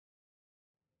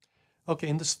Okay,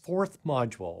 in this fourth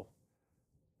module,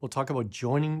 we'll talk about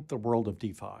joining the world of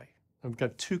DeFi. And we've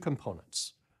got two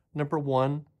components. Number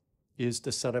one is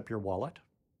to set up your wallet.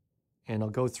 And I'll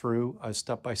go through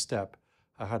step by step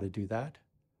how to do that.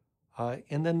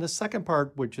 And then the second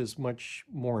part, which is much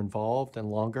more involved and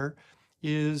longer,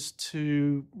 is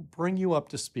to bring you up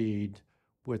to speed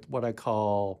with what I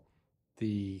call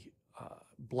the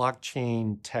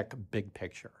blockchain tech big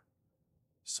picture.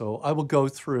 So I will go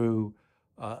through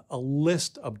a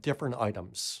list of different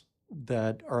items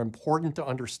that are important to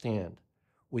understand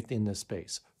within this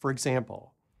space. For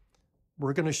example,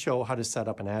 we're going to show how to set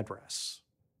up an address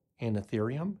in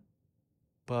Ethereum,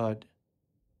 but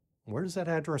where does that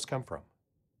address come from?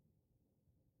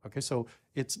 Okay, so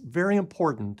it's very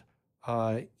important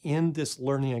in this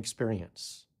learning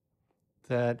experience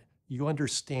that you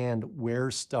understand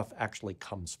where stuff actually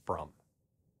comes from.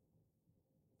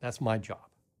 That's my job.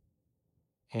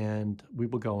 And we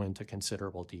will go into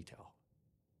considerable detail.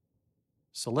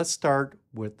 So let's start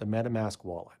with the MetaMask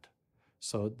Wallet.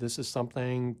 So this is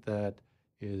something that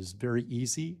is very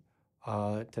easy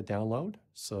to download.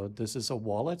 So this is a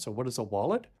wallet. So what is a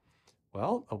wallet?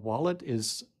 Well, a wallet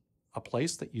is a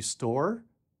place that you store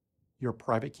your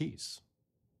private keys.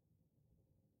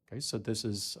 Okay, so this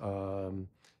is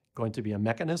going to be a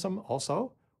mechanism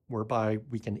also whereby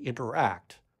we can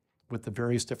interact with the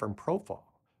various different profiles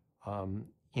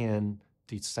in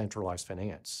decentralized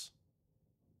finance.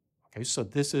 Okay, so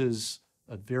this is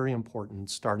a very important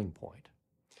starting point.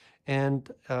 And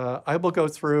I will go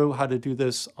through how to do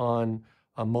this on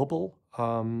a mobile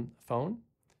phone,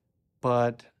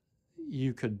 but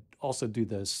you could also do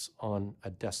this on a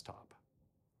desktop.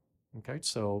 Okay,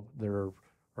 so there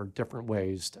are different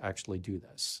ways to actually do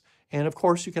this. And of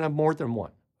course, you can have more than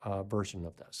one version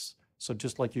of this. So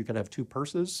just like you could have two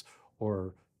purses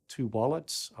or two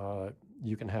wallets,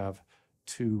 you can have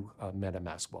two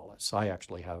MetaMask wallets. I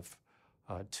actually have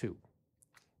two.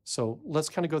 So let's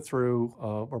kind of go through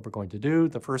what we're going to do.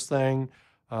 The first thing,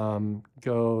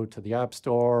 go to the App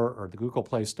Store or the Google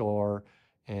Play Store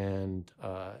and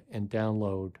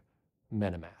download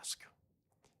MetaMask.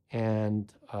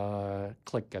 And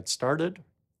click Get Started,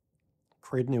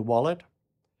 create a new wallet,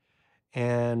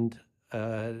 and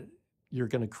you're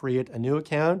going to create a new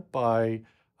account by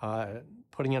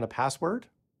putting in a password,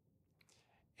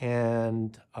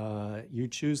 and you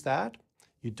choose that.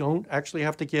 You don't actually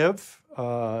have to give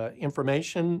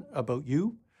information about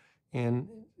you in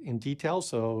detail,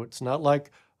 so it's not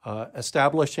like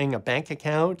establishing a bank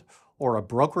account or a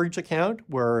brokerage account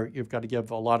where you've got to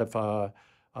give a lot of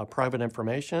private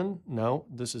information. No,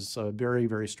 this is very,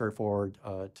 very straightforward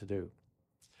to do.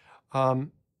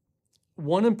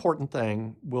 One important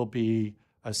thing will be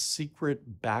a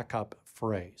secret backup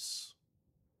phrase.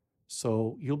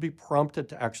 So you'll be prompted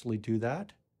to actually do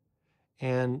that.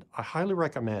 And I highly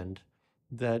recommend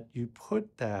that you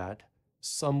put that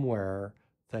somewhere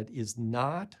that is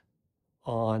not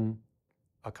on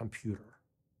a computer.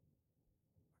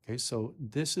 Okay, so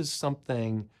this is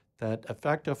something that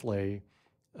effectively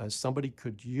somebody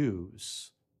could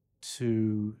use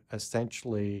to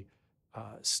essentially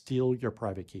steal your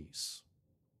private keys.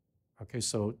 Okay,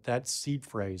 so that seed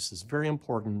phrase is very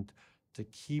important to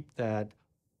keep that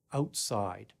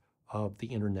outside of the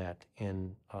internet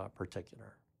in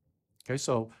particular. Okay,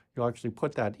 so you'll actually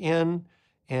put that in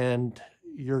and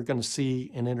you're going to see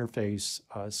an interface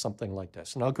something like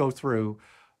this. And I'll go through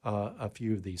a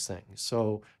few of these things.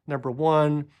 So number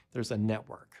one, there's a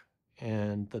network,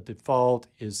 and the default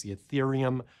is the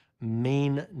Ethereum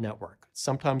main network,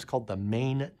 sometimes called the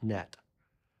main net.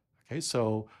 Okay,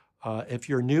 so if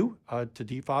you're new to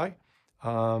DeFi,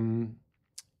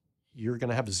 you're going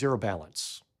to have a zero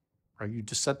balance. Right? You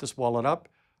just set this wallet up,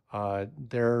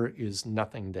 there is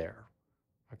nothing there.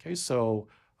 Okay, so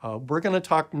we're going to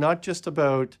talk not just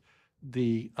about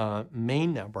the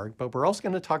main network, but we're also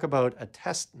going to talk about a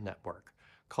test network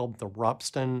called the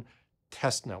Ropsten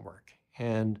Test Network.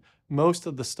 And most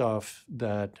of the stuff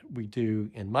that we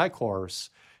do in my course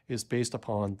is based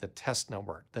upon the test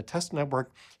network. The test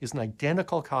network is an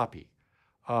identical copy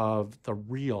of the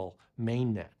real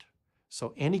mainnet.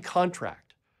 So any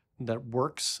contract that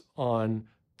works on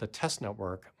the test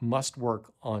network must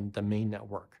work on the main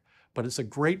network. But it's a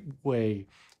great way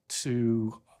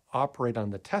to operate on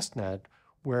the test net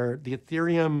where the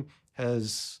Ethereum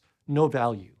has no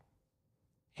value.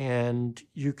 And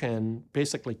you can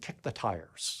basically kick the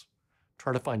tires,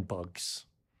 try to find bugs,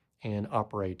 and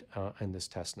operate in this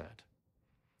test net.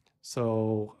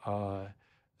 So,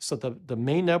 the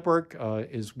main network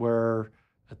is where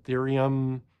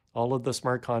Ethereum, all of the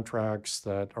smart contracts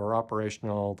that are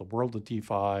operational, the world of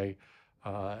DeFi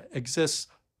exists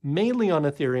mainly on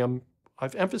Ethereum.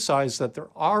 I've emphasized that there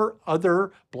are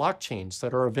other blockchains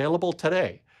that are available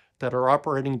today that are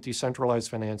operating decentralized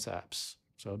finance apps.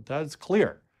 So that's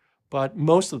clear. But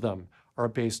most of them are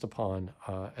based upon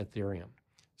Ethereum.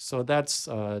 So that's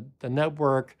the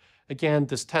network. Again,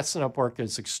 this test network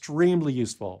is extremely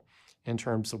useful in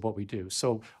terms of what we do.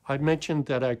 So I mentioned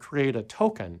that I create a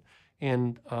token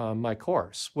in my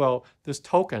course. Well, this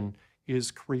token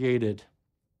is created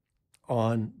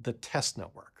on the test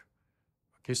network.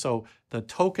 Okay, so the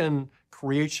token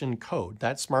creation code,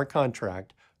 that smart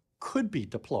contract, could be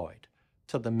deployed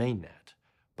to the mainnet.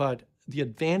 But the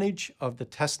advantage of the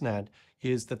testnet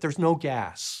is that there's no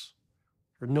gas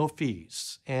or no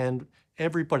fees. And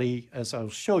everybody, as I'll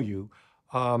show you,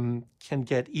 can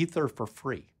get Ether for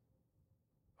free.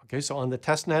 Okay, so on the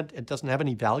testnet, it doesn't have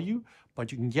any value,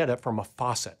 but you can get it from a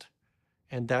faucet.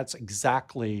 And that's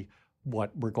exactly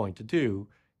what we're going to do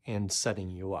in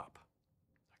setting you up.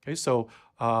 Okay, so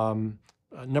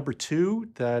number 2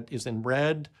 that is in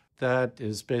red, that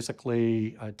is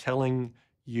basically telling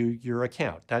you your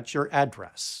account. That's your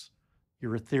address,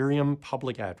 your Ethereum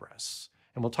public address.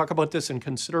 And we'll talk about this in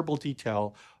considerable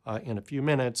detail in a few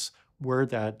minutes, where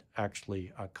that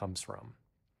actually comes from.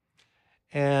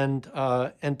 And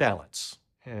balance.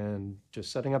 And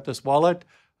just setting up this wallet,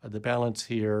 the balance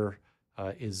here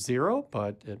is 0,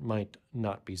 but it might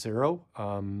not be 0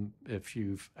 if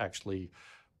you've actually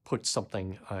put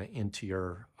something into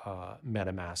your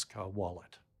MetaMask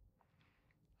wallet.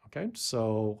 Okay,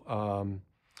 so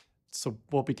so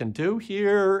what we can do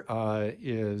here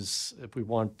is, if we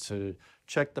want to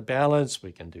check the balance,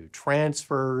 we can do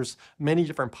transfers, many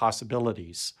different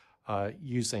possibilities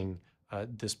using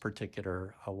this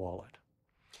particular wallet.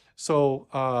 So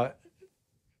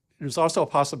there's also a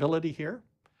possibility here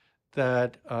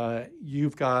that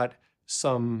you've got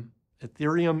some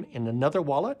Ethereum in another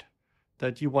wallet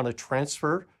that you want to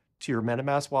transfer to your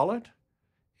MetaMask wallet,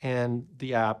 and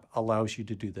the app allows you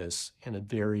to do this in a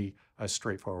very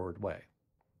straightforward way.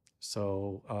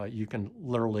 So you can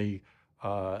literally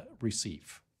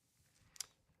receive.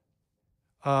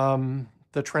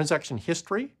 The transaction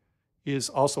history is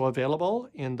also available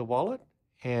in the wallet,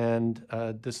 and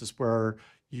this is where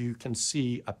you can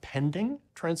see a pending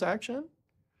transaction.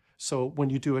 So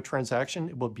when you do a transaction,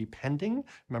 it will be pending.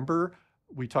 Remember,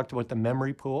 we talked about the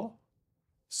memory pool.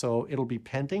 So it'll be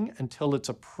pending until it's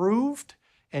approved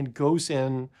and goes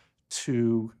in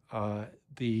to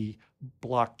the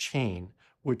blockchain,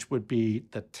 which would be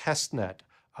the testnet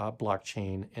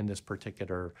blockchain in this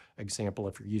particular example,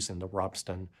 if you're using the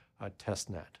Robston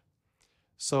testnet.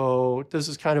 So this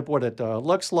is kind of what it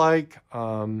looks like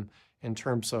in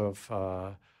terms of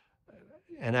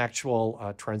an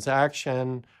actual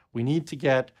transaction. We need to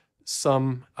get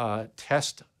some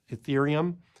test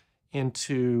Ethereum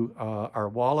into our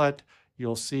wallet.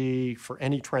 You'll see for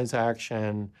any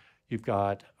transaction, you've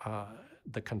got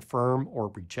the confirm or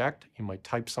reject. You might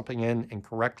type something in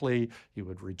incorrectly, you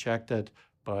would reject it.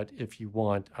 But if you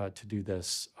want to do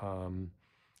this,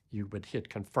 you would hit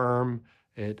confirm.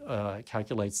 It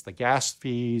calculates the gas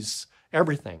fees.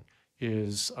 Everything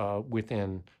is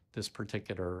within this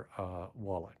particular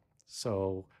wallet.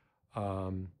 So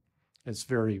it's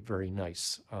very, very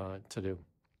nice to do.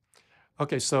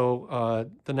 Okay, so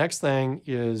the next thing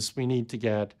is we need to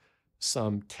get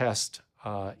some test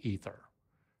Ether.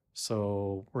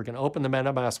 So we're going to open the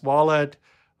MetaMask wallet.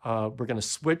 We're going to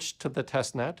switch to the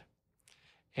testnet,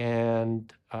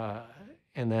 and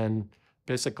then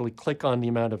basically click on the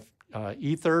amount of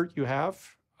Ether you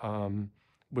have,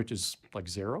 which is like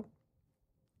 0.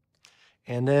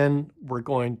 And then we're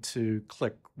going to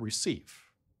click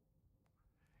receive.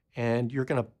 And you're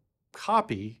going to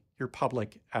copy your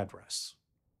public address.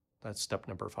 That's step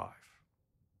number 5.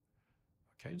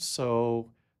 Okay, so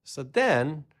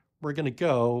then we're going to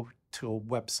go to a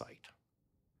website.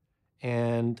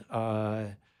 And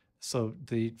so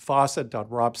the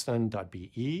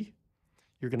faucet.robston.be,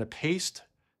 you're going to paste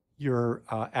your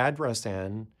address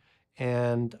in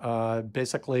and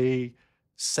basically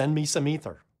send me some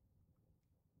Ether.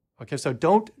 Okay, so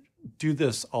don't do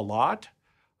this a lot.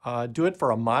 Do it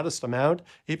for a modest amount.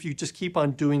 If you just keep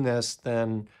on doing this,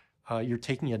 then you're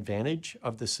taking advantage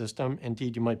of the system.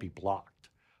 Indeed, you might be blocked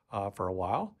for a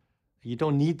while. You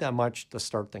don't need that much to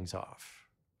start things off.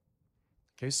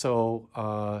 Okay,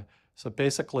 so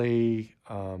basically,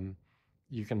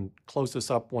 you can close this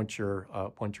up once you're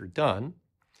done,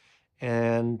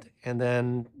 and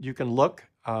then you can look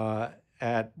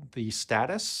at the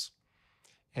status,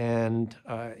 and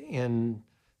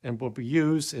what we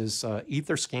use is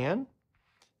Etherscan.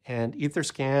 And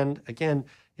Etherscan, again,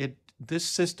 this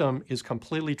system is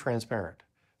completely transparent.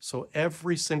 So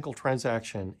every single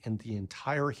transaction in the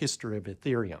entire history of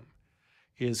Ethereum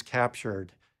is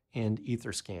captured in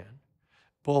Etherscan,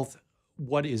 both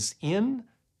what is in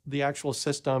the actual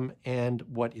system and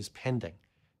what is pending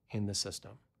in the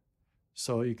system.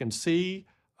 So you can see,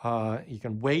 you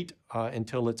can wait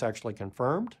until it's actually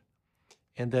confirmed.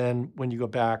 And then when you go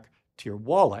back to your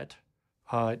wallet,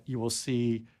 you will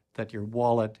see that your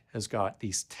wallet has got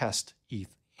these test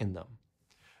ETH in them.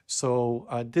 So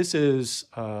this is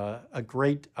a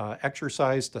great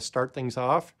exercise to start things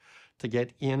off, to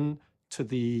get into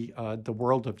the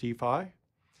world of DeFi.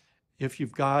 If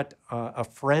you've got a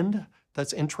friend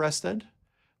that's interested,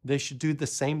 they should do the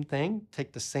same thing,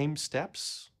 take the same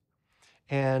steps.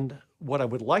 And what I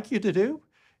would like you to do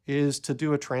is to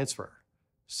do a transfer.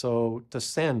 So to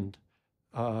send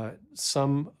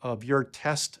some of your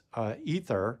test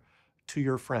Ether to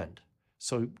your friend.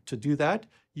 So to do that,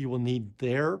 you will need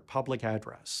their public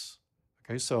address.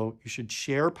 Okay, so you should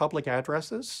share public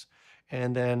addresses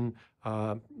and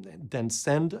then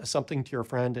send something to your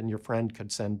friend, and your friend could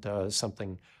send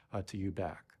something to you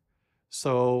back.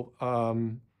 So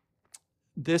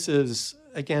this is,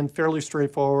 again, fairly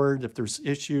straightforward. If there's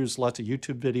issues, lots of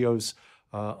YouTube videos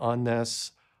on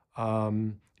this.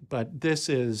 But this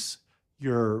is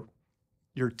your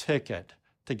ticket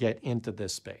to get into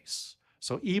this space.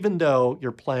 So even though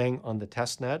you're playing on the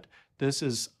testnet, this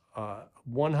is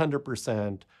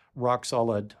 100% rock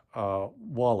solid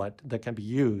wallet that can be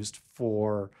used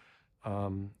for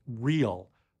real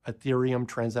Ethereum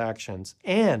transactions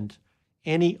and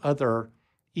any other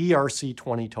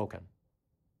ERC20 token.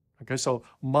 Okay, so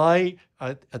my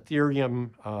Ethereum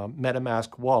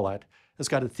MetaMask wallet has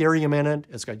got Ethereum in it,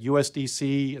 it's got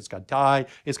USDC, it's got DAI,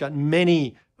 it's got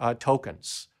many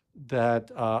tokens that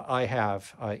I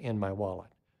have in my wallet.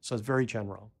 So it's very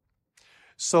general.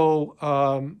 So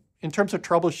in terms of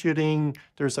troubleshooting,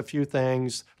 there's a few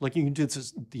things. Like you can do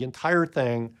this, the entire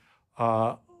thing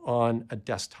on a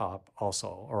desktop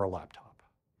also, or a laptop.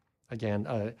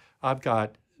 Again, I've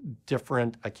got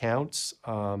different accounts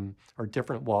or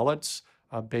different wallets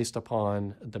based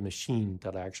upon the machine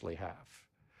that I actually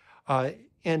have.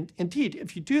 And indeed,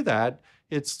 if you do that,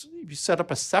 if you set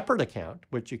up a separate account,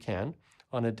 which you can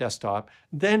on a desktop,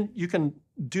 then you can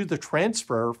do the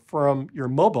transfer from your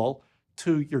mobile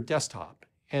to your desktop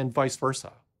and vice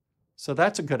versa. So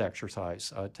that's a good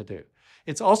exercise to do.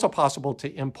 It's also possible to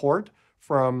import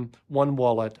from one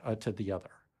wallet to the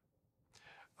other.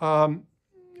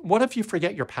 What if you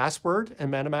forget your password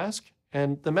in MetaMask?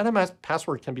 And the MetaMask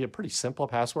password can be a pretty simple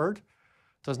password.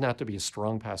 It doesn't have to be a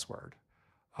strong password.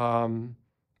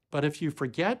 But if you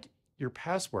forget your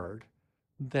password,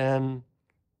 then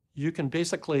you can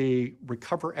basically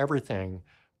recover everything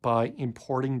by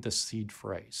importing the seed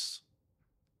phrase.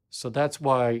 So that's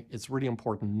why it's really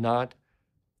important not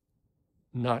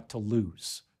to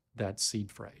lose that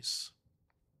seed phrase.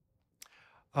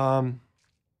 And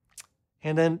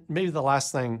then maybe the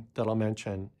last thing that I'll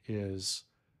mention is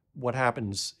what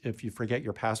happens if you forget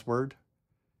your password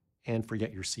and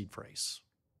forget your seed phrase.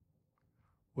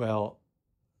 Well,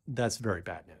 that's very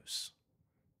bad news,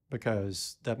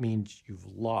 because that means you've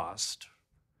lost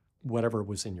whatever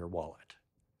was in your wallet.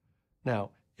 Now,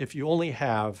 if you only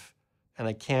have an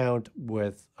account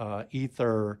with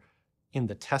Ether in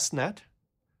the testnet,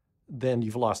 then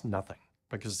you've lost nothing,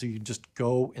 because you just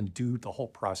go and do the whole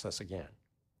process again.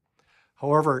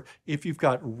 However, if you've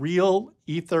got real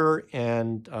Ether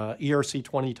and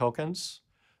ERC20 tokens,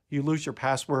 you lose your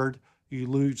password, you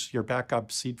lose your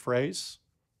backup seed phrase,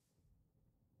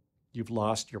 you've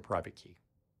lost your private key.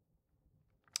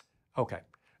 Okay,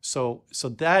 so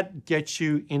that gets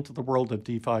you into the world of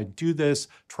DeFi. Do this,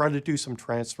 try to do some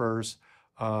transfers,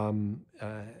 and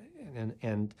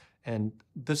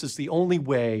this is the only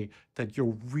way that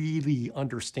you'll really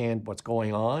understand what's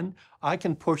going on. I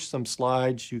can push some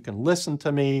slides, you can listen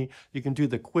to me, you can do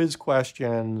the quiz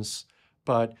questions,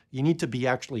 but you need to be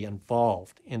actually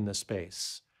involved in the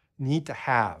space. You need to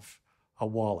have a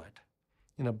wallet.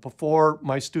 You know, before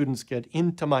my students get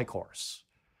into my course,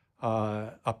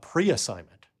 a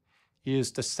pre-assignment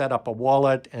is to set up a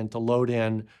wallet and to load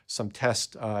in some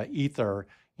test Ether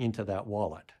into that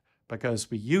wallet,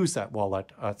 because we use that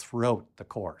wallet throughout the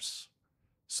course.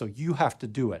 So you have to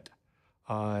do it.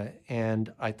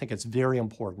 And I think it's very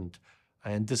important.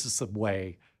 And this is the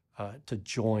way to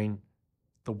join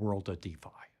the world of DeFi.